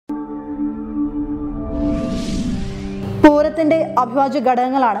പൂരത്തിന്റെ അഭിവാജ്യ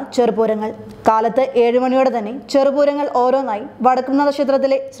ഘടകങ്ങളാണ് ചെറുപൂരങ്ങൾ. കാലത്ത് 7 മണിയോടെ തന്നെ ചെറുപൂരങ്ങൾ ഓരോന്നായി വടക്കുംനാഥ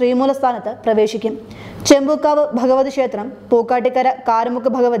ക്ഷേത്രത്തിലെ ശ്രീമൂലസ്ഥാനത്ത് പ്രവേശിക്കും. ചെമ്പൂക്കാവ് ഭഗവതി ക്ഷേത്രം, പൂക്കാട്ടിക്കര കാരമുക്ക്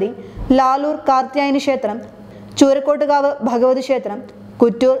ഭഗവതി, ലാലൂർ കാർത്യായനി ക്ഷേത്രം, ചൂരക്കോട്ടുകാവ് ഭഗവതി ക്ഷേത്രം,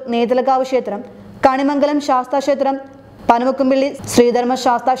 കുറ്റൂർ നെയ്തലക്കാവ് ക്ഷേത്രം, കണിമംഗലം ശാസ്താക്ഷേത്രം, പനമുക്കുംപിള്ളി ശ്രീധർമ്മ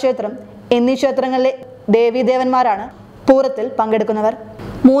ശാസ്താക്ഷേത്രം എന്നീ ക്ഷേത്രങ്ങളിലെ ദേവീദേവന്മാരാണ് പൂരത്തിൽ പങ്കെടുക്കുന്നവർ.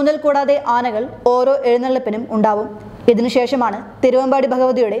 മൂന്നിൽ കൂടാതെ ആനകൾ ഓരോ എഴുന്നള്ളിപ്പിനും ഉണ്ടാവും. ഇതിനുശേഷമാണ് തിരുവമ്പാടി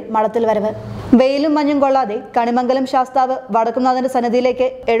ഭഗവതിയുടെ മടത്തിൽ വരവ്. വെയിലും മഞ്ഞും കൊള്ളാതെ കണിമംഗലം ശാസ്താവ് വടക്കുംനാഥന്റെ സന്നിധിയിലേക്ക്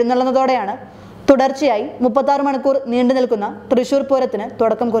എഴുന്നള്ളുന്നതോടെയാണ് തുടർച്ചയായി 36 മണിക്കൂർ നീണ്ടു നിൽക്കുന്ന തൃശൂർ പൂരത്തിന്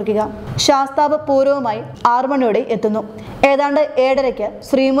തുടക്കം കുറിക്കുക. ശാസ്താവ് പൂരവുമായി 6 മണിയോടെ എത്തുന്നു. ഏതാണ്ട് 7:30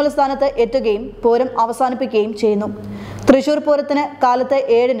 ശ്രീമൂലസ്ഥാനത്ത് എത്തുകയും പൂരം അവസാനിപ്പിക്കുകയും ചെയ്യുന്നു. തൃശൂർ പൂരത്തിന് കാലത്ത്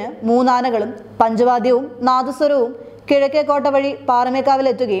 7-ന് 3 ആനകളും പഞ്ചവാദ്യവും നാദസ്വരവും കിഴക്കേ കോട്ട വഴി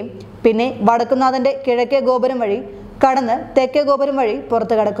പാറമേക്കാവിലെത്തുകയും പിന്നെ വടക്കുംനാഥന്റെ കിഴക്കേ ഗോപുരം വഴി കടന്ന് തെക്കേ ഗോപുരം വഴി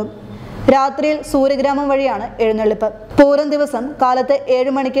പുറത്തു കടക്കും. രാത്രിയിൽ സൂര്യഗ്രാമം വഴിയാണ് എഴുന്നള്ളിപ്പ്. പൂരം ദിവസം കാലത്ത്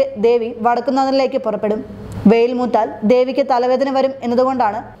 7 മണിക്ക് ദേവി വടക്കുംനാഥനിലേക്ക് പുറപ്പെടും. വെയിൽ മൂത്താൽ ദേവിക്ക് തലവേദന വരും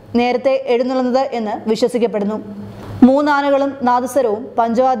എന്നതുകൊണ്ടാണ് നേരത്തെ എഴുന്നള്ളുന്നത് എന്ന് വിശ്വസിക്കപ്പെടുന്നു. 3 ആനകളും നാദസ്വരവും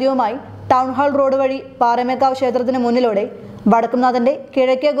പഞ്ചവാദ്യവുമായി ടൗൺ ഹാൾ റോഡ് വഴി പാറമേക്കാവ് ക്ഷേത്രത്തിന് മുന്നിലൂടെ വടക്കുംനാഥന്റെ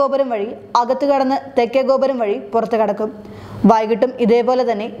കിഴക്കേ ഗോപുരം വഴി അകത്ത് കടന്ന് തെക്കേ ഗോപുരം വഴി പുറത്തു കടക്കും. വൈകിട്ടും ഇതേപോലെ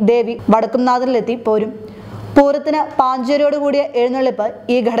തന്നെ ദേവി വടക്കുംനാഥനിലെത്തി പോരും. പൂരത്തിന് പാഞ്ചേരിയോടുകൂടിയ എഴുന്നള്ളിപ്പ്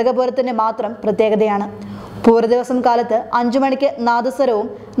ഈ ഘടകപൂരത്തിന്റെ മാത്രം പ്രത്യേകതയാണ്. പൂരദിവസം കാലത്ത് 5 മണിക്ക് നാദസ്വരവും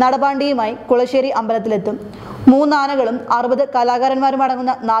നടപാണ്ടിയുമായി കുളശ്ശേരി അമ്പലത്തിലെത്തും. 3 ആനകളും 60 കലാകാരന്മാരും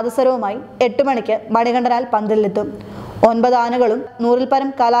അടങ്ങുന്ന നാദസ്വരവുമായി 8 മണിക്ക് മണികണ്ഠനാൽ പന്തലിലെത്തും. 9 ആനകളും 100-ൽ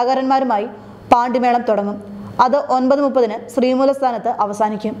പരം കലാകാരന്മാരുമായി പാണ്ടിമേളം തുടങ്ങും. അത് 9:30-ന് ശ്രീമൂലസ്ഥാനത്ത്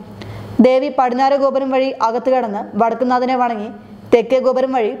അവസാനിക്കും. ദേവി പടിഞ്ഞാറ് ഗോപുരം വഴി അകത്ത് കടന്ന് വടക്കുംനാഥനെ വണങ്ങി തെക്കേ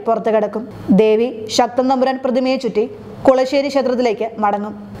ഗോപുരം വഴി പുറത്തു കിടക്കും. ദേവി ശക്തൻ തമ്പുരാൻ പ്രതിമയെ ചുറ്റി കുളശ്ശേരി ക്ഷേത്രത്തിലേക്ക്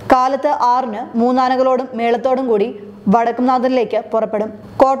മടങ്ങും. കാലത്ത് 6-ന് 3 ആനകളോടും മേളത്തോടും കൂടി വടക്കുംനാഥനിലേക്ക് പുറപ്പെടും.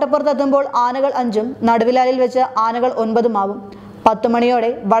 കോട്ടപ്പുറത്തെത്തുമ്പോൾ ആനകൾ 5-ഉം നടുവിലാലിൽ വെച്ച് ആനകൾ 9-ഉം ആവും. 10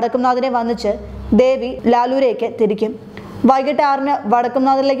 മണിയോടെ വടക്കുംനാഥനെ വന്നിച്ച് ദേവി ലാലൂരേക്ക് തിരിക്കും. വൈകിട്ട് 6-ന്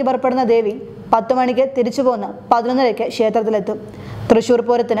വടക്കുംനാഥനിലേക്ക് പുറപ്പെടുന്ന ദേവി 10 മണിക്ക് തിരിച്ചു പോന്ന് 11:30 ക്ഷേത്രത്തിലെത്തും. തൃശൂർ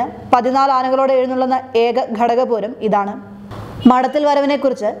പൂരത്തിന് 14 ആനകളോടെ എഴുന്നള്ളുന്ന ഏക ഘടകപൂരം ഇതാണ്. മടത്തിൽ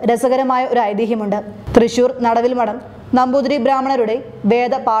വരവിനെക്കുറിച്ച് രസകരമായ ഒരു ഐതിഹ്യമുണ്ട്. തൃശൂർ നടവിൽ മഠം നമ്പൂതിരി ബ്രാഹ്മണരുടെ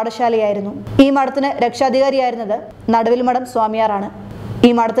വേദ പാഠശാലയായിരുന്നു. ഈ മഠത്തിന് രക്ഷാധികാരിയായിരുന്നത് നടുവിൽ മഠം സ്വാമിയാറാണ്. ഈ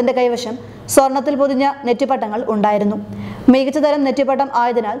മഠത്തിന്റെ കൈവശം സ്വർണത്തിൽ പൊതിഞ്ഞ നെറ്റിപ്പട്ടങ്ങൾ ഉണ്ടായിരുന്നു. മികച്ച തരം നെറ്റിപ്പട്ടം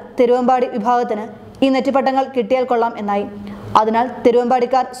ആയതിനാൽ തിരുവമ്പാടി വിഭാഗത്തിന് ഈ നെറ്റിപ്പട്ടങ്ങൾ കിട്ടിയാൽ കൊള്ളാം എന്നായി. അതിനാൽ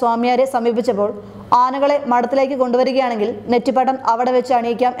തിരുവമ്പാടിക്കാർ സ്വാമിയാരെ സമീപിച്ചപ്പോൾ ആനകളെ മഠത്തിലേക്ക് കൊണ്ടുവരികയാണെങ്കിൽ നെറ്റിപ്പട്ടം അവിടെ വെച്ച്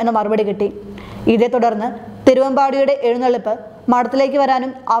അണിയിക്കാം എന്ന മറുപടി കിട്ടി. ഇതേ തുടർന്ന് തിരുവമ്പാടിയുടെ എഴുന്നള്ളിപ്പ് മഠത്തിലേക്ക്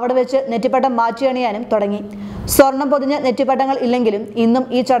വരാനും അവിടെ വെച്ച് നെറ്റിപ്പട്ടം മാറ്റി അണിയാനും തുടങ്ങി. സ്വർണം പൊതിഞ്ഞ നെറ്റിപ്പട്ടങ്ങൾ ഇല്ലെങ്കിലും ഇന്നും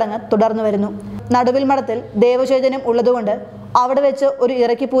ഈ ചടങ്ങ് തുടർന്നു വരുന്നു. നടുവിൽ മഠത്തിൽ ദേവചൈതന്യം ഉള്ളതുകൊണ്ട് അവിടെ വെച്ച് ഒരു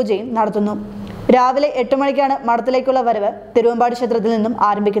ഇറക്കി പൂജയും നടത്തുന്നു. രാവിലെ 8 മണിക്കാണ് മഠത്തിലേക്കുള്ള വരവ് തിരുവമ്പാടി ക്ഷേത്രത്തിൽ നിന്നും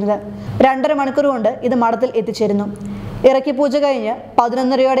ആരംഭിക്കുന്നത്. 2.5 മണിക്കൂർ കൊണ്ട് ഇത് മഠത്തിൽ എത്തിച്ചേരുന്നു. ഇറക്കി പൂജ കഴിഞ്ഞ്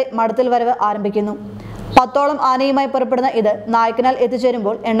 11:30-യോടെ മഠത്തിൽ വരവ് ആരംഭിക്കുന്നു. 10ഓളം ആനയുമായി പുറപ്പെടുന്ന ഇത് നായ്ക്കനാൽ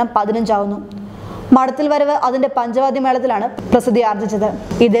എത്തിച്ചേരുമ്പോൾ എണ്ണം 15 ആവുന്നു. മഠത്തിൽ വരവ് അതിന്റെ പഞ്ചവാദ്യ മേളത്തിലാണ് പ്രസിദ്ധി ആർജിച്ചത്.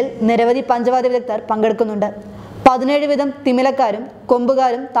 ഇതിൽ നിരവധി പഞ്ചവാദ്യ വിദഗ്ധർ പങ്കെടുക്കുന്നുണ്ട്. 17 വിധം തിമിലക്കാരും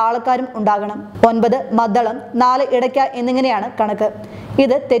കൊമ്പുകാരും താളക്കാരും ഉണ്ടാകണം. 9 മദ്ദളം, 4 ഇടയ്ക്ക എന്നിങ്ങനെയാണ് കണക്ക്.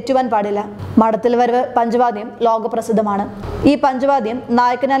 ഇത് തെറ്റുവാൻ പാടില്ല. മഠത്തിൽ വരവ് പഞ്ചവാദ്യം ലോകപ്രസിദ്ധമാണ്. ഈ പഞ്ചവാദ്യം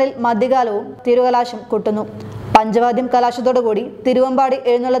നായ്ക്കനാലിൽ മധ്യകാലവും തിരുകലാശം കൊട്ടുന്നു. പഞ്ചവാദ്യം കലാശത്തോടുകൂടി തിരുവമ്പാടി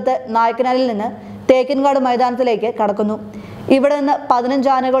എഴുന്നള്ളത്ത് നായ്ക്കനാലിൽ നിന്ന് തേക്കിൻകാട് മൈതാനത്തിലേക്ക് കടക്കുന്നു. ഇവിടെ നിന്ന് 15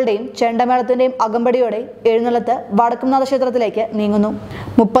 ആനകളുടെയും ചെണ്ടമേളത്തിന്റെയും അകമ്പടിയോടെ എഴുന്നള്ളത്ത് വടക്കുംനാഥ ക്ഷേത്രത്തിലേക്ക് നീങ്ങുന്നു.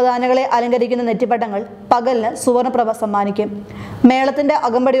 30 ആനകളെ അലങ്കരിക്കുന്ന നെറ്റിപ്പട്ടങ്ങൾ പകലിന് സുവർണപ്രഭ സമ്മാനിക്കും. മേളത്തിന്റെ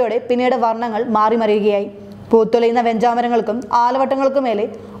അകമ്പടിയോടെ പിന്നീട് വർണ്ണങ്ങൾ മാറി മറിയുകയായി. പൂത്തൊലിയുന്ന വെഞ്ചാമരങ്ങൾക്കും ആലവട്ടങ്ങൾക്കും മേലെ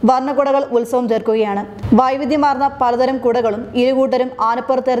വർണ്ണക്കുടകൾ ഉത്സവം തീർക്കുകയാണ്. വൈവിധ്യമാർന്ന പലതരം കുടകളും ഇരുകൂട്ടരും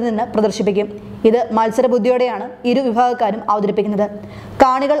ആനപ്പുറത്തേറി നിന്ന് പ്രദർശിപ്പിക്കും. ഇത് മത്സരബുദ്ധിയോടെയാണ് ഇരു വിഭാഗക്കാരും അവതരിപ്പിക്കുന്നത്.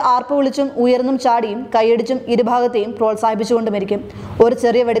 കാണികൾ ആർപ്പ് വിളിച്ചും ഉയർന്നും ചാടിയും കൈയടിച്ചും ഇരുഭാഗത്തെയും പ്രോത്സാഹിപ്പിച്ചുകൊണ്ടുമിരിക്കും. ഒരു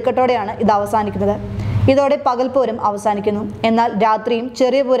ചെറിയ വെടിക്കെട്ടോടെയാണ് ഇത് അവസാനിക്കുന്നത്. ഇതോടെ പകൽപൂരം അവസാനിക്കുന്നു. എന്നാൽ രാത്രിയും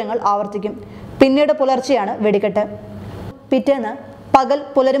ചെറിയ പൂരങ്ങൾ ആവർത്തിക്കും. പിന്നീട് പുലർച്ചെയാണ് വെടിക്കെട്ട്. പിറ്റേന്ന് പകൽ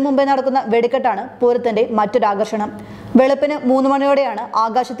പുലരും മുമ്പേ നടക്കുന്ന വെടിക്കെട്ടാണ് പൂരത്തിന്റെ മറ്റൊരാകർഷണം. വെളുപ്പിന് 3 മണിയോടെയാണ്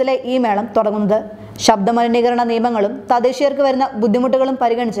ആകാശത്തിലെ ഈ മേളം തുടങ്ങുന്നത്. ശബ്ദമലിനീകരണ നിയമങ്ങളും തദ്ദേശീയർക്ക് വരുന്ന ബുദ്ധിമുട്ടുകളും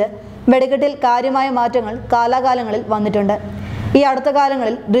പരിഗണിച്ച് വെടിക്കെട്ടിൽ കാര്യമായ മാറ്റങ്ങൾ കാലാകാലങ്ങളിൽ വന്നിട്ടുണ്ട്. ഈ അടുത്ത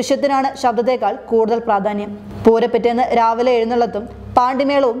കാലങ്ങളിൽ ദൃശ്യത്തിനാണ് ശബ്ദത്തേക്കാൾ കൂടുതൽ പ്രാധാന്യം. പൂരപ്പിറ്റേന്ന് രാവിലെ എഴുന്നള്ളത്തും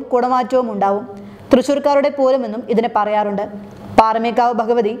പാണ്ടിമേളവും കുടമാറ്റവും ഉണ്ടാവും. തൃശ്ശൂർക്കാരുടെ പൂരമെന്നും ഇതിനെ പറയാറുണ്ട്. പാറമേക്കാവ്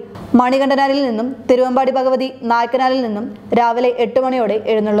ഭഗവതി മണികണ്ഠനാലിൽ നിന്നും തിരുവമ്പാടി ഭഗവതി നായ്ക്കനാലിൽ നിന്നും രാവിലെ 8 മണിയോടെ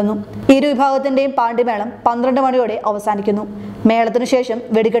എഴുന്നള്ളുന്നു. ഇരു വിഭാഗത്തിന്റെയും പാണ്ടിമേളം 12 മണിയോടെ അവസാനിക്കുന്നു. മേളത്തിനു ശേഷം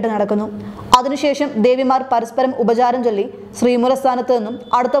വെടിക്കെട്ട് നടക്കുന്നു. അതിനുശേഷം ദേവിമാർ പരസ്പരം ഉപചാരം ചൊല്ലി ശ്രീമൂലസ്ഥാനത്ത് നിന്നും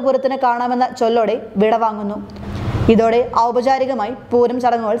അടുത്ത പൂരത്തിന് കാണാമെന്ന ചൊല്ലോടെ വിടവാങ്ങുന്നു. ഇതോടെ ഔപചാരികമായി പൂരം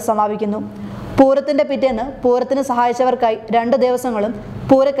ചടങ്ങുകൾ സമാപിക്കുന്നു. പൂരത്തിന്റെ പിറ്റേന്ന് പൂരത്തിന് സഹായിച്ചവർക്കായി 2 ദിവസങ്ങളും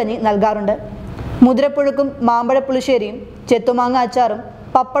പൂരക്കഞ്ഞി നൽകാറുണ്ട്. മുതിരപ്പുഴുക്കും മാമ്പഴ പുളിശ്ശേരിയും ചെത്തുമാങ്ങ അച്ചാറും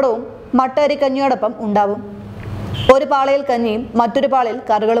പപ്പടവും മട്ടരി കഞ്ഞിയോടൊപ്പം ഉണ്ടാവും. ഒരു പാളയിൽ കഞ്ഞിയും മറ്റൊരു പാളയിൽ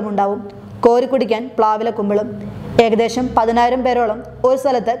കറികളും ഉണ്ടാവും. കോരി കുടിക്കാൻ പ്ലാവില കുമ്പിളും. ഏകദേശം 10,000 പേരോളം ഒരു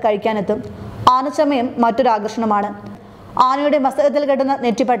സ്ഥലത്ത് കഴിക്കാനെത്തും. ആനച്ചമയം മറ്റൊരാകർഷണമാണ്. ആനയുടെ മസ്തകത്തിൽ കെട്ടുന്ന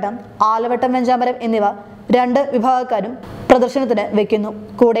നെറ്റിപ്പട്ടം, ആലവട്ടം വെഞ്ചാമരം എന്നിവ 2 വിഭാഗക്കാരും പ്രദർശനത്തിന് വെക്കുന്നു.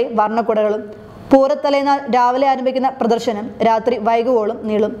 കൂടെ വർണ്ണക്കുടകളും. പൂരത്തലേന്നാൾ രാവിലെ ആരംഭിക്കുന്ന പ്രദർശനം രാത്രി വൈകുവോളം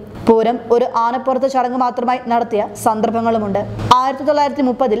നീളും. പൂരം ഒരു ആനപ്പുറത്ത് ചടങ്ങ് മാത്രമായി നടത്തിയ സന്ദർഭങ്ങളുമുണ്ട്.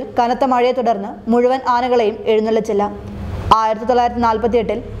 1930-ൽ കനത്ത മഴയെ തുടർന്ന് മുഴുവൻ ആനകളെയും എഴുന്നള്ളിച്ചില്ല.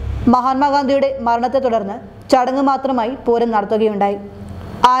 1948-ൽ മഹാത്മാഗാന്ധിയുടെ മരണത്തെ തുടർന്ന് ചടങ്ങ് മാത്രമായി പൂരം നടത്തുകയുണ്ടായി.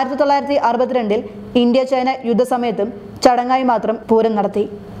 1962-ൽ ഇന്ത്യ ചൈന യുദ്ധസമയത്തും ചടങ്ങായി മാത്രം പൂരം നടത്തി.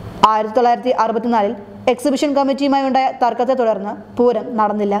 1964-ൽ എക്സിബിഷൻ കമ്മിറ്റിയുമായി ഉണ്ടായ തർക്കത്തെ തുടർന്ന് പൂരം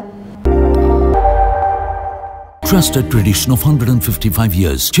നടന്നില്ല. Trusted tradition of 155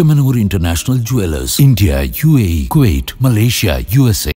 years. Chemanur International Jewelers. India, UAE, Kuwait, Malaysia, USA.